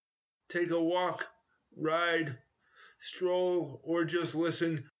take a walk, ride, stroll, or just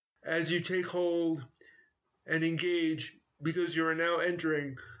listen as you take hold and engage because you are now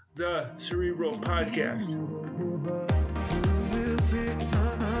entering the Cerebral Podcast.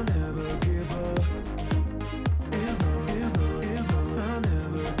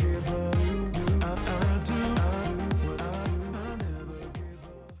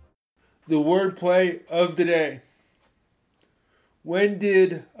 The wordplay of the day. When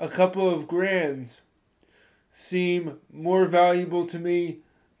did a couple of grands seem more valuable to me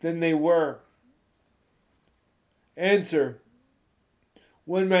than they were? Answer.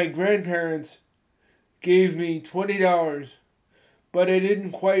 When my grandparents gave me $20, but I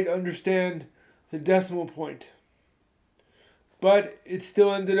didn't quite understand the decimal point. But it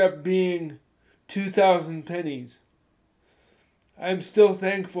still ended up being 2,000 pennies. I'm still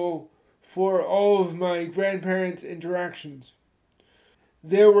thankful for all of my grandparents' interactions.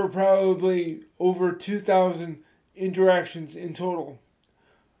 There were probably over 2,000 interactions in total.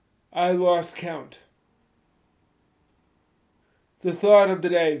 I lost count. The thought of the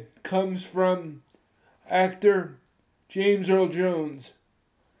day comes from actor James Earl Jones.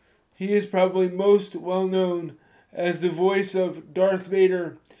 He is probably most well known as the voice of Darth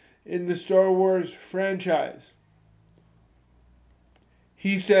Vader in the Star Wars franchise.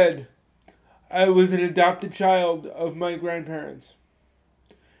 He said, "I was an adopted child of my grandparents,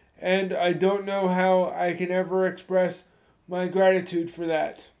 and I don't know how I can ever express my gratitude for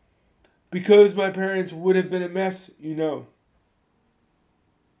that, because my parents would have been a mess, you know."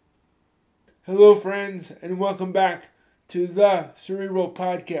 Hello, friends, and welcome back to the Cerebral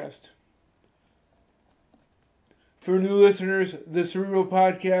Podcast. For new listeners, the Cerebral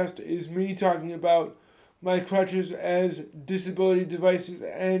Podcast is me talking about my crutches as disability devices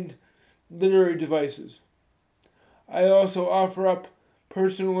and literary devices. I also offer up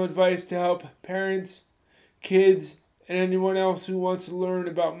personal advice to help parents, kids, and anyone else who wants to learn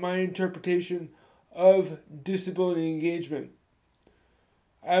about my interpretation of disability engagement.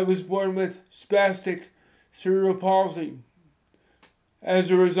 I was born with spastic cerebral palsy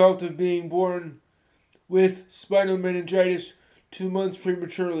as a result of being born with spinal meningitis 2 months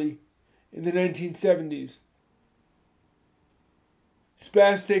prematurely in the 1970s.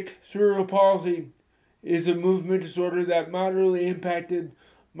 Spastic cerebral palsy is a movement disorder that moderately impacted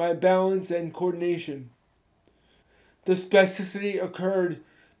my balance and coordination. The spasticity occurred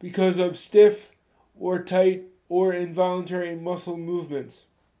because of stiff or tight or involuntary muscle movements.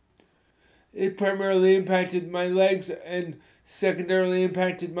 It primarily impacted my legs and secondarily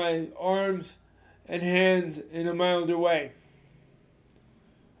impacted my arms and hands in a milder way.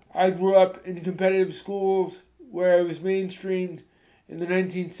 I grew up in competitive schools where I was mainstreamed in the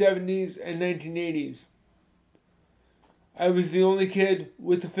 1970s and 1980s. I was the only kid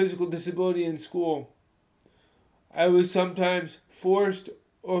with a physical disability in school. I was sometimes forced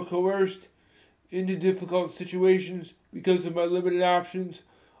or coerced into difficult situations because of my limited options,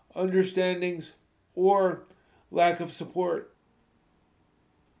 understandings, or lack of support.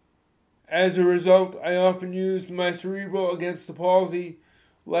 As a result, I often used my cerebral against the palsy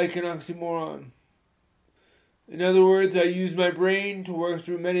like an oxymoron. In other words, I used my brain to work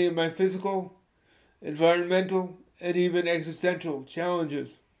through many of my physical, environmental, and even existential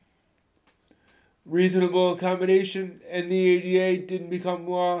challenges. Reasonable accommodation and the ADA didn't become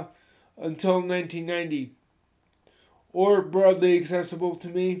law until 1990, or broadly accessible to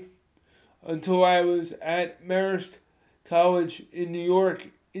me until I was at Marist College in New York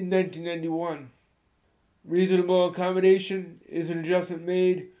in 1991. Reasonable accommodation is an adjustment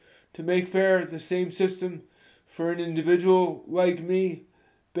made to make fair the same system for an individual like me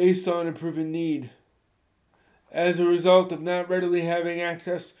based on a proven need. As a result of not readily having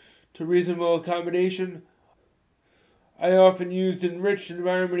access to reasonable accommodation, I often used enriched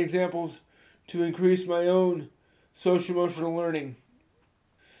environment examples to increase my own social-emotional learning.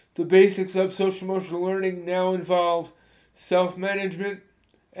 The basics of social-emotional learning now involve self-management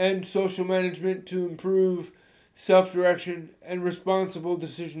and social management to improve self-direction and responsible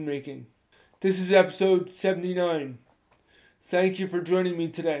decision-making. This is episode 79. Thank you for joining me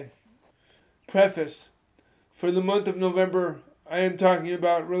today. Preface. For the month of November, I am talking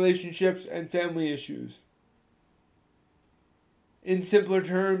about relationships and family issues. In simpler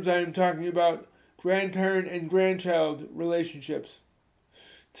terms, I am talking about grandparent and grandchild relationships.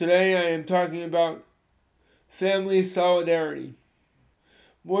 Today, I am talking about family solidarity.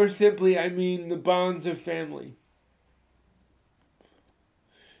 More simply, I mean the bonds of family.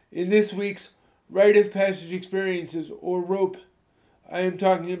 In this week's Rite of Passage Experiences, or ROPE, I am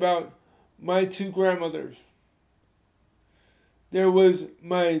talking about my two grandmothers. There was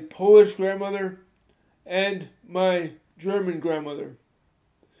my Polish grandmother and my German grandmother.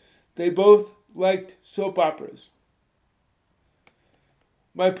 They both liked soap operas.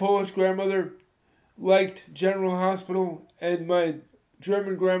 My Polish grandmother liked General Hospital, and my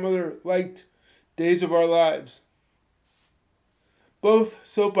German grandmother liked Days of Our Lives. Both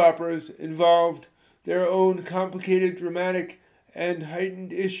soap operas involved their own complicated, dramatic, and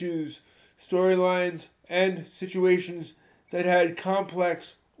heightened issues, storylines, and situations that had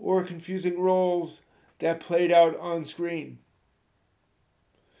complex or confusing roles that played out on screen.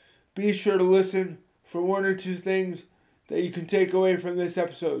 Be sure to listen for one or two things that you can take away from this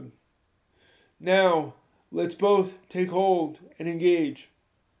episode. Now, let's both take hold and engage.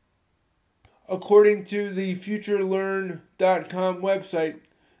 According to the futurelearn.com website,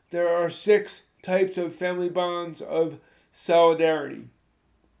 there are 6 types of family bonds of solidarity.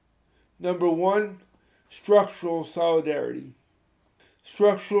 Number 1, structural solidarity.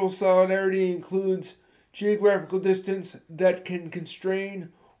 Structural solidarity includes geographical distance that can constrain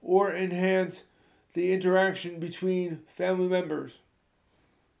or enhance the interaction between family members.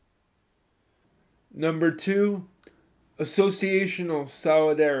 Number 2, associational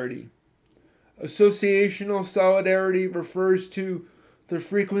solidarity. Associational solidarity refers to the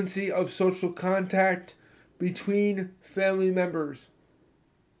frequency of social contact between family members.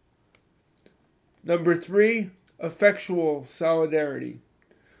 Number 3, affectual solidarity.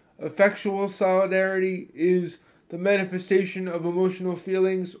 Affectual solidarity is the manifestation of emotional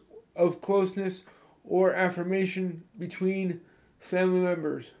feelings of closeness or affirmation between family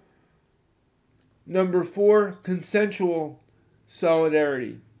members. Number 4, consensual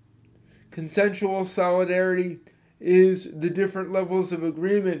solidarity. Consensual solidarity is the different levels of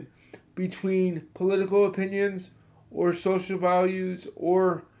agreement between political opinions or social values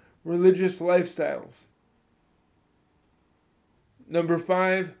or religious lifestyles. Number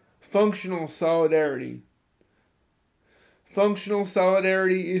 5, functional solidarity. Functional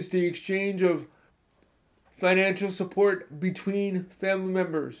solidarity is the exchange of financial support between family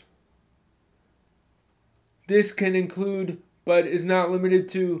members. This can include, but is not limited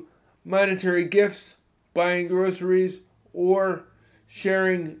to, monetary gifts, buying groceries, or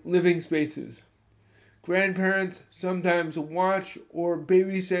sharing living spaces. Grandparents sometimes watch or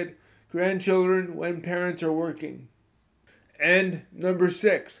babysit grandchildren when parents are working. And number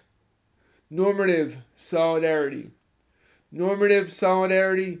 6, normative solidarity. Normative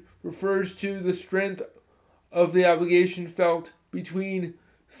solidarity refers to the strength of the obligation felt between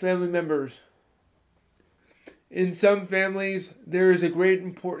family members. In some families, there is a great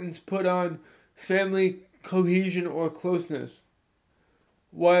importance put on family cohesion or closeness,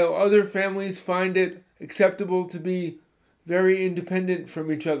 while other families find it acceptable to be very independent from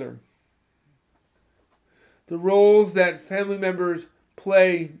each other. The roles that family members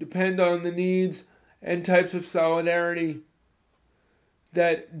play depend on the needs and types of solidarity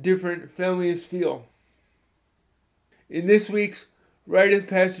that different families feel. In this week's Rite of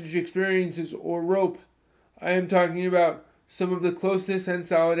Passage Experiences, or ROPE, I am talking about some of the closeness and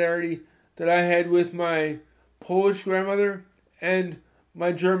solidarity that I had with my Polish grandmother and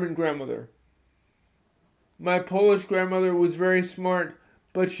my German grandmother. My Polish grandmother was very smart,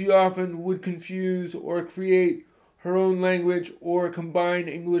 but she often would confuse or create her own language or combine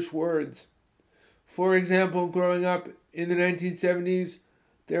English words. For example, growing up in the 1970s,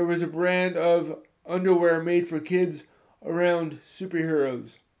 there was a brand of underwear made for kids around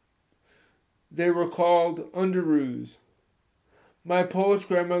superheroes. They were called underoos. My Polish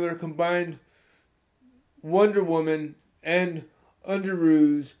grandmother combined Wonder Woman and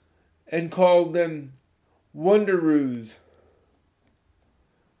underoos and called them wonderoos.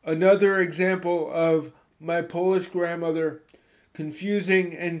 Another example of my Polish grandmother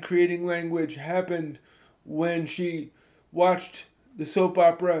confusing and creating language happened when she watched the soap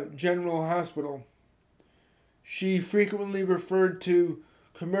opera General Hospital. She frequently referred to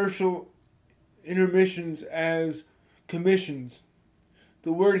commercial intermissions as commissions.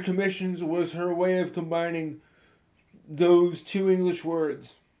 The word commissions was her way of combining those two English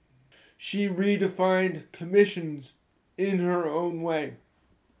words. She redefined commissions in her own way.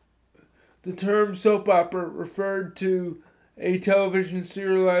 The term soap opera referred to a television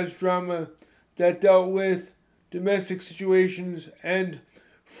serialized drama that dealt with domestic situations and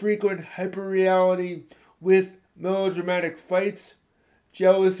frequent hyperreality with melodramatic fights,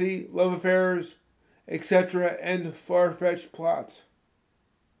 jealousy, love affairs, etc., and far-fetched plots.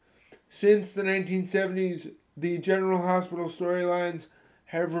 Since the 1970s, the General Hospital storylines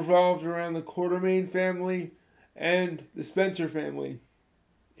have revolved around the Quartermaine family and the Spencer family.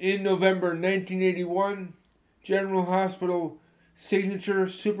 In November 1981, General Hospital signature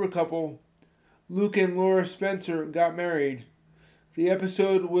super couple, Luke and Laura Spencer, got married. The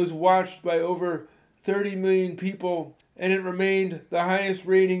episode was watched by over 30 million people, and it remained the highest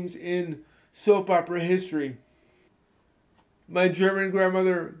ratings in soap opera history. My German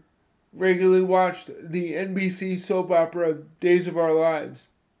grandmother regularly watched the NBC soap opera Days of Our Lives.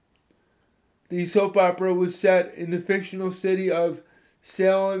 The soap opera was set in the fictional city of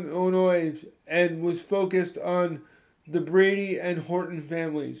Salem, Illinois, and was focused on the Brady and Horton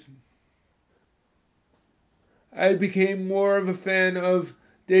families. I became more of a fan of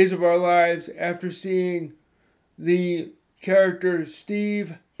Days of Our Lives after seeing the character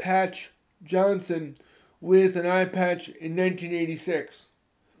Steve Patch Johnson with an eye patch in 1986.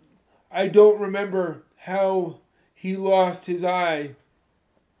 I don't remember how he lost his eye,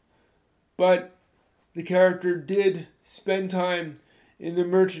 but the character did spend time in the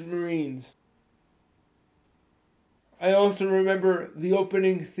Merchant Marines. I also remember the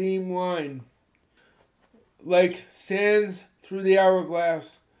opening theme line. Like sands through the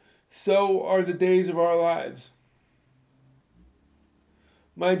hourglass, so are the days of our lives.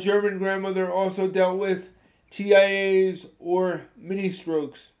 My German grandmother also dealt with TIAs or mini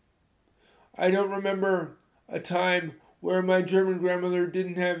strokes. I don't remember a time where my German grandmother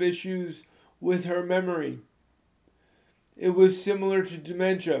didn't have issues with her memory. It was similar to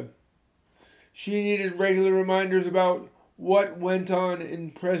dementia. She needed regular reminders about what went on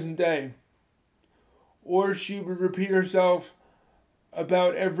in present day. Or she would repeat herself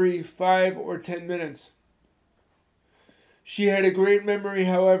about every 5 or 10 minutes. She had a great memory,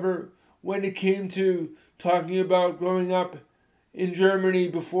 however, when it came to talking about growing up in Germany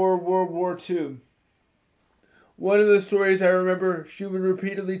before World War II. One of the stories I remember she would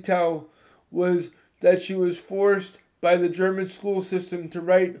repeatedly tell was that she was forced by the German school system to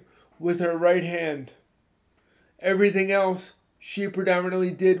write with her right hand. Everything else she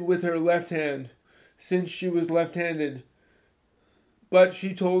predominantly did with her left hand, since she was left-handed. But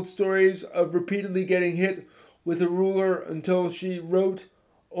she told stories of repeatedly getting hit with a ruler until she wrote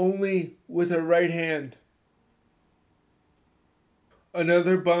only with her right hand.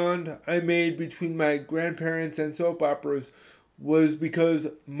 Another bond I made between my grandparents and soap operas was because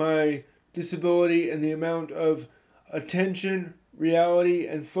my disability and the amount of attention, reality,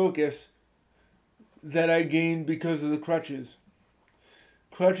 and focus that I gained because of the crutches.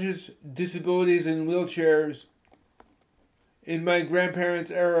 Crutches, disabilities, and wheelchairs in my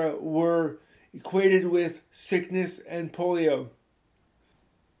grandparents' era were equated with sickness and polio.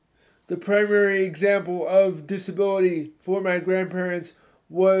 The primary example of disability for my grandparents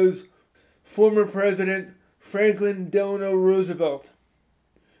was former President Franklin Delano Roosevelt.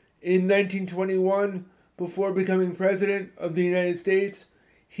 In 1921, before becoming President of the United States,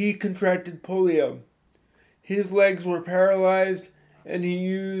 he contracted polio. His legs were paralyzed and he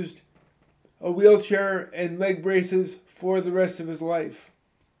used a wheelchair and leg braces for the rest of his life.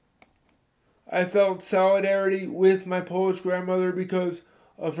 I felt solidarity with my Polish grandmother because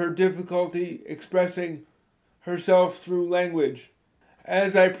of her difficulty expressing herself through language.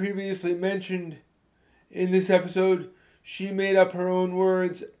 As I previously mentioned in this episode, she made up her own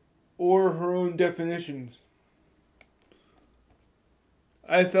words or her own definitions.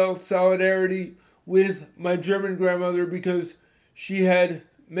 I felt solidarity with my German grandmother because she had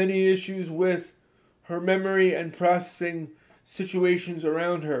many issues with her memory and processing situations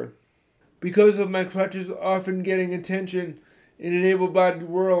around her. Because of my crutches often getting attention in an able-bodied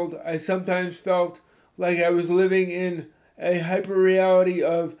world, I sometimes felt like I was living in a hyper-reality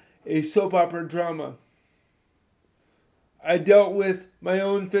of a soap opera drama. I dealt with my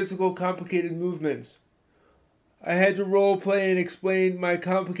own physical complicated movements. I had to role play and explain my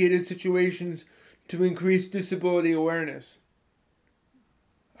complicated situations to increase disability awareness.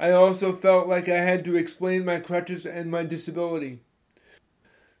 I also felt like I had to explain my crutches and my disability.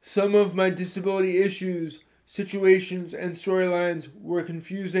 Some of my disability issues, situations, and storylines were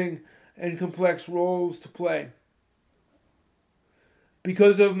confusing and complex roles to play.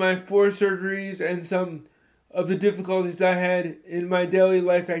 Because of my 4 surgeries and some of the difficulties I had in my daily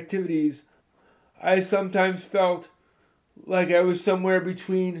life activities, I sometimes felt like I was somewhere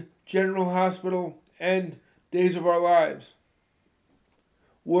between General Hospital and Days of Our Lives.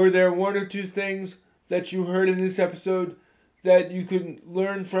 Were there 1 or 2 things that you heard in this episode that you could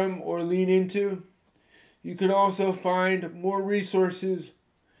learn from or lean into? You can also find more resources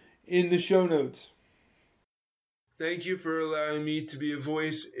in the show notes. Thank you for allowing me to be a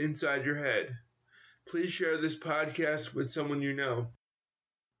voice inside your head. Please share this podcast with someone you know.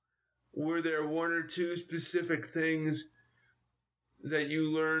 Were there 1 or 2 specific things that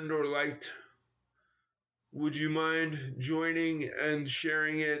you learned or liked would you mind joining and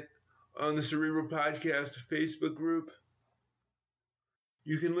sharing it on the Cerebral Podcast Facebook group?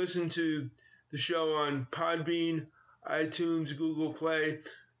 You can listen to the show on Podbean, iTunes, Google Play,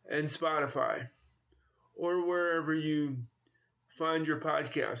 and Spotify, or wherever you find your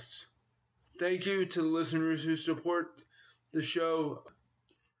podcasts. Thank you to the listeners who support the show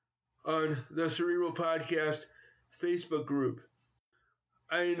on the Cerebral Podcast Facebook group.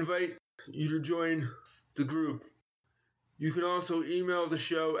 I invite you to join the group. You can also email the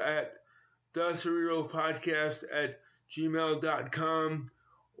show at thecerebralpodcast@gmail.com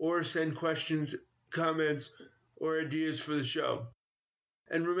or send questions, comments, or ideas for the show.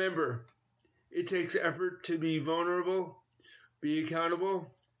 And remember, it takes effort to be vulnerable, be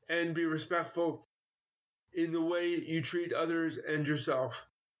accountable, and be respectful in the way you treat others and yourself.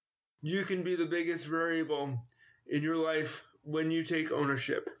 You can be the biggest variable in your life when you take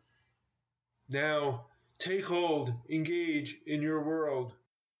ownership. Now, take hold, engage in your world.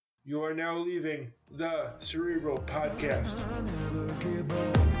 You are now leaving the Cerebral Podcast.